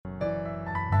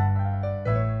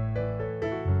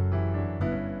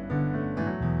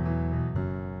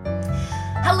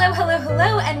Hello, hello,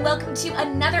 hello, and welcome to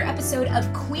another episode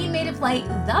of Queen Made of Light,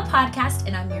 the podcast,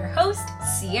 and I'm your host,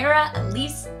 Sierra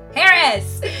Elise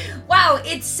Harris. Wow,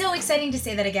 it's so exciting to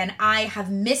say that again. I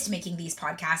have missed making these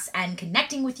podcasts and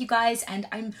connecting with you guys, and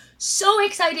I'm so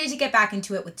excited to get back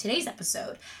into it with today's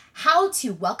episode, how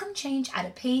to welcome change at a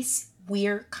pace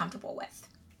we're comfortable with.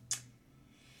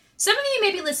 Some of you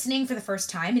may be listening for the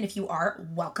first time, and if you are,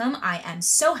 welcome. I am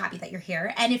so happy that you're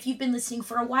here. And if you've been listening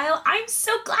for a while, I'm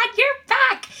so glad you're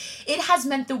back. It has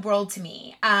meant the world to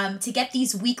me to get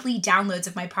these weekly downloads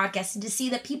of my podcast and to see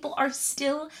that people are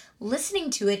still listening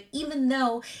to it, even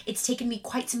though it's taken me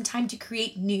quite some time to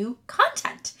create new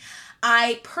content.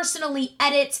 I personally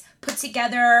edit, put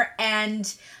together,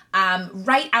 and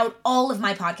write out all of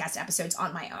my podcast episodes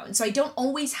on my own. So I don't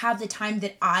always have the time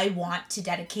that I want to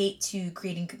dedicate to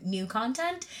creating new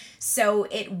content. So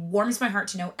it warms my heart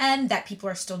to no end that people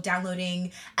are still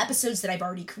downloading episodes that I've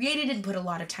already created and put a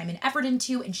lot of time and effort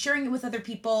into and sharing it with other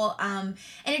people. And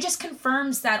it just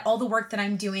confirms that all the work that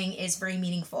I'm doing is very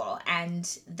meaningful,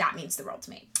 and that means the world to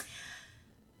me.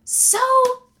 So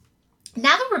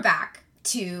now that we're back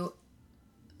to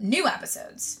new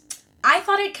episodes, I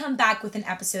thought I'd come back with an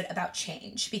episode about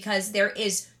change because there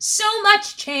is so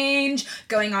much change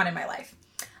going on in my life.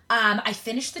 I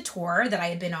finished the tour that I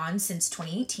had been on since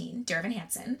 2018, Dear Evan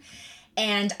Hansen,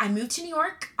 and I moved to New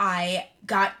York. I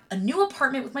got a new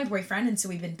apartment with my boyfriend, and so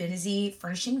we've been busy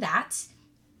furnishing that.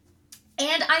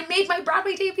 And I made my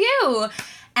Broadway debut.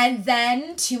 And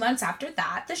then 2 months after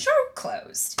that, the show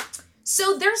closed.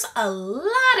 So there's a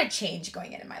lot of change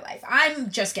going in my life. I'm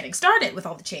just getting started with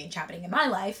all the change happening in my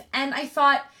life. And I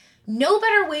thought, no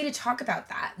better way to talk about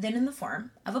that than in the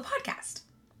form of a podcast.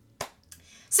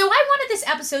 So I wanted this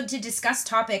episode to discuss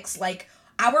topics like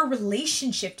our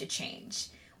relationship to change.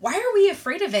 Why are we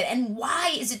afraid of it? And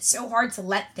why is it so hard to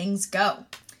let things go?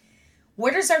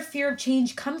 Where does our fear of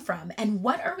change come from? And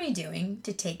what are we doing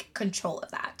to take control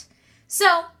of that?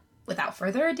 So without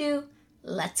further ado,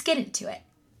 let's get into it.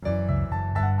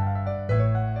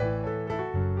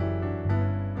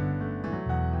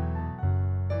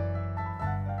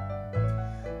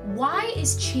 Why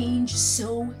is change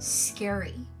so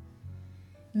scary?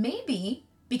 Maybe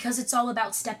because it's all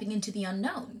about stepping into the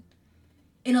unknown.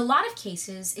 In a lot of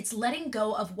cases, it's letting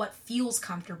go of what feels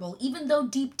comfortable, even though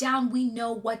deep down we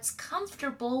know what's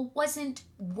comfortable wasn't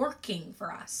working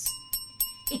for us.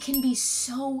 It can be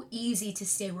so easy to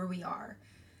stay where we are,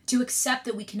 to accept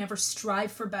that we can never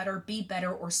strive for better, be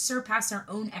better, or surpass our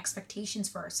own expectations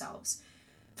for ourselves,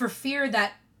 for fear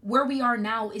that where we are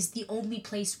now is the only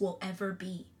place we'll ever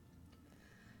be.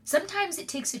 Sometimes it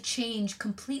takes a change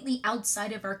completely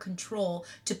outside of our control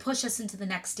to push us into the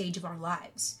next stage of our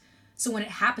lives. So when it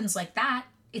happens like that,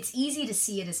 it's easy to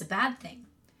see it as a bad thing.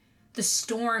 The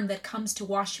storm that comes to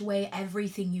wash away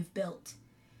everything you've built.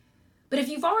 But if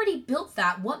you've already built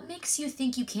that, what makes you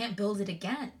think you can't build it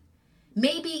again?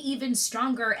 Maybe even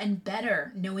stronger and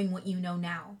better knowing what you know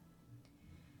now.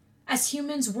 As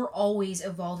humans, we're always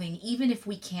evolving, even if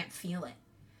we can't feel it.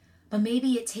 But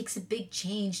maybe it takes a big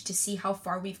change to see how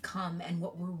far we've come and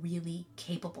what we're really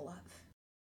capable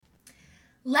of.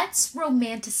 Let's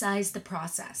romanticize the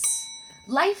process.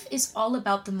 Life is all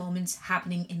about the moments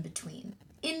happening in between.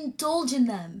 Indulge in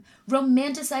them.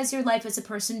 Romanticize your life as a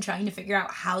person trying to figure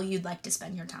out how you'd like to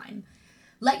spend your time.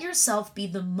 Let yourself be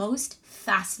the most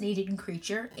fascinating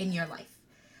creature in your life.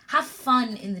 Have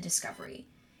fun in the discovery.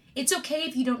 It's okay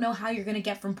if you don't know how you're going to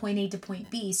get from point A to point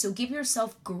B, so give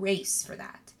yourself grace for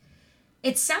that.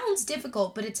 It sounds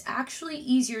difficult, but it's actually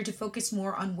easier to focus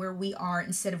more on where we are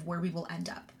instead of where we will end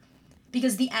up,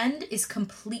 because the end is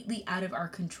completely out of our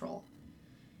control.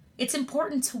 It's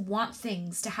important to want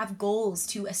things, to have goals,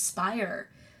 to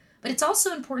aspire, but it's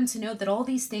also important to know that all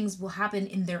these things will happen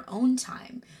in their own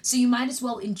time, so you might as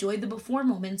well enjoy the before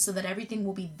moments so that everything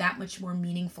will be that much more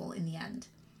meaningful in the end.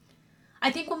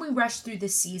 I think when we rush through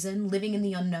this season, living in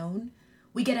the unknown,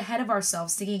 we get ahead of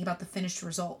ourselves thinking about the finished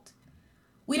result.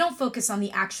 We don't focus on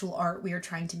the actual art we are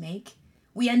trying to make.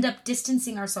 We end up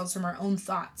distancing ourselves from our own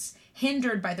thoughts,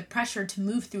 hindered by the pressure to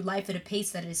move through life at a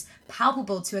pace that is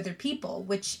palpable to other people,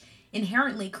 which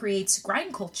inherently creates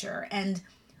grind culture and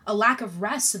a lack of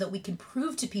rest so that we can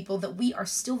prove to people that we are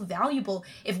still valuable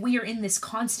if we are in this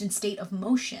constant state of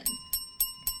motion.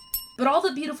 But all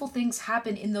the beautiful things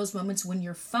happen in those moments when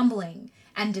you're fumbling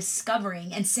and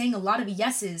discovering and saying a lot of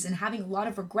yeses and having a lot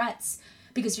of regrets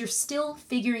because you're still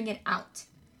figuring it out.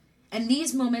 And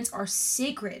these moments are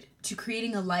sacred to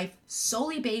creating a life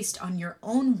solely based on your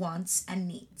own wants and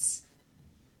needs.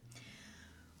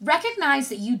 Recognize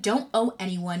that you don't owe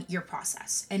anyone your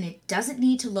process, and it doesn't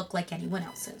need to look like anyone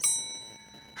else's.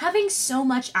 Having so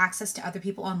much access to other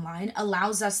people online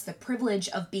allows us the privilege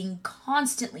of being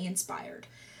constantly inspired,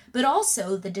 but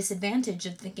also the disadvantage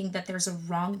of thinking that there's a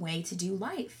wrong way to do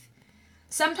life.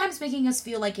 Sometimes making us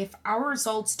feel like if our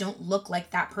results don't look like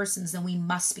that person's, then we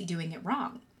must be doing it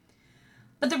wrong.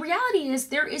 But the reality is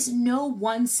there is no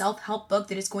one self-help book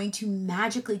that is going to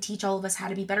magically teach all of us how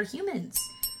to be better humans.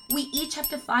 We each have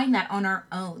to find that on our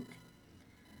own.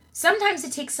 Sometimes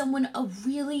it takes someone a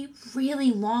really, really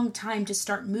long time to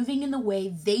start moving in the way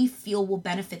they feel will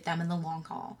benefit them in the long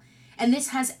haul. And this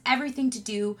has everything to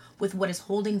do with what is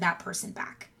holding that person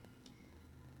back.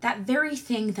 That very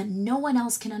thing that no one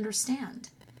else can understand.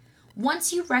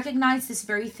 Once you recognize this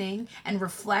very thing and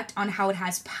reflect on how it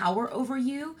has power over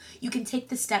you, you can take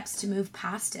the steps to move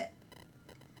past it.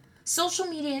 Social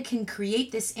media can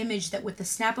create this image that with the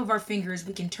snap of our fingers,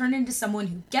 we can turn into someone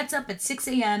who gets up at 6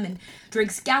 a.m. and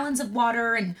drinks gallons of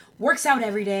water and works out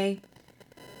every day.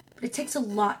 But it takes a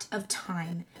lot of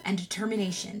time and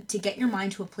determination to get your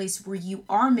mind to a place where you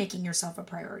are making yourself a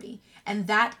priority, and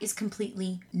that is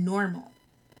completely normal.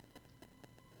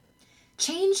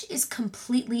 Change is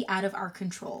completely out of our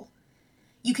control.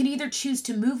 You can either choose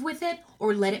to move with it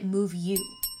or let it move you.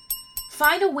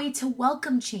 Find a way to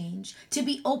welcome change, to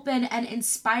be open and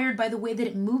inspired by the way that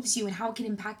it moves you and how it can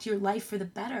impact your life for the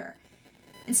better.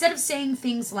 Instead of saying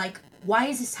things like, "Why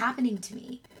is this happening to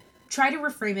me?" try to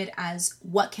reframe it as,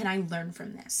 "What can I learn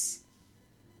from this?"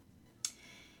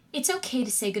 It's okay to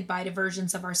say goodbye to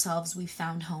versions of ourselves we've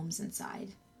found homes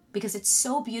inside, because it's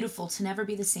so beautiful to never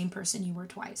be the same person you were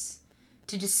twice.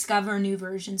 To discover new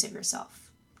versions of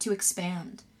yourself, to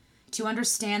expand, to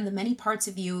understand the many parts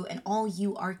of you and all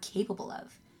you are capable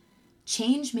of.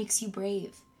 Change makes you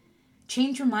brave.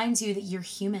 Change reminds you that you're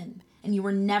human and you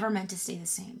were never meant to stay the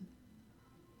same.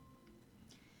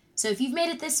 So if you've made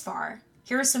it this far,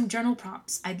 here are some journal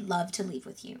prompts I'd love to leave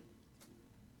with you.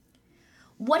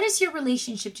 What is your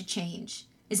relationship to change?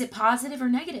 Is it positive or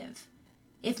negative?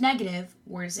 If negative,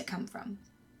 where does it come from?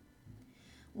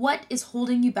 What is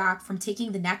holding you back from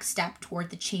taking the next step toward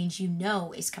the change you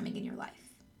know is coming in your life?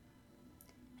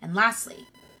 And lastly,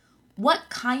 what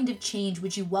kind of change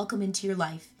would you welcome into your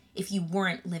life if you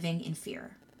weren't living in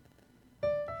fear?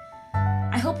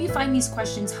 I hope you find these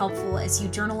questions helpful as you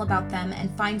journal about them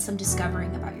and find some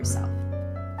discovering about yourself.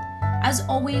 As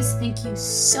always, thank you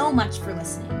so much for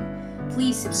listening.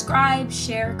 Please subscribe,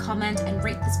 share, comment, and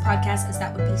rate this podcast as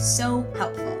that would be so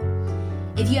helpful.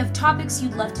 If you have topics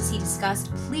you'd love to see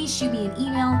discussed, please shoot me an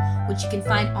email, which you can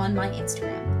find on my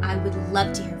Instagram. I would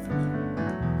love to hear from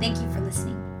you. Thank you for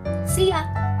listening. See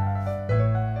ya!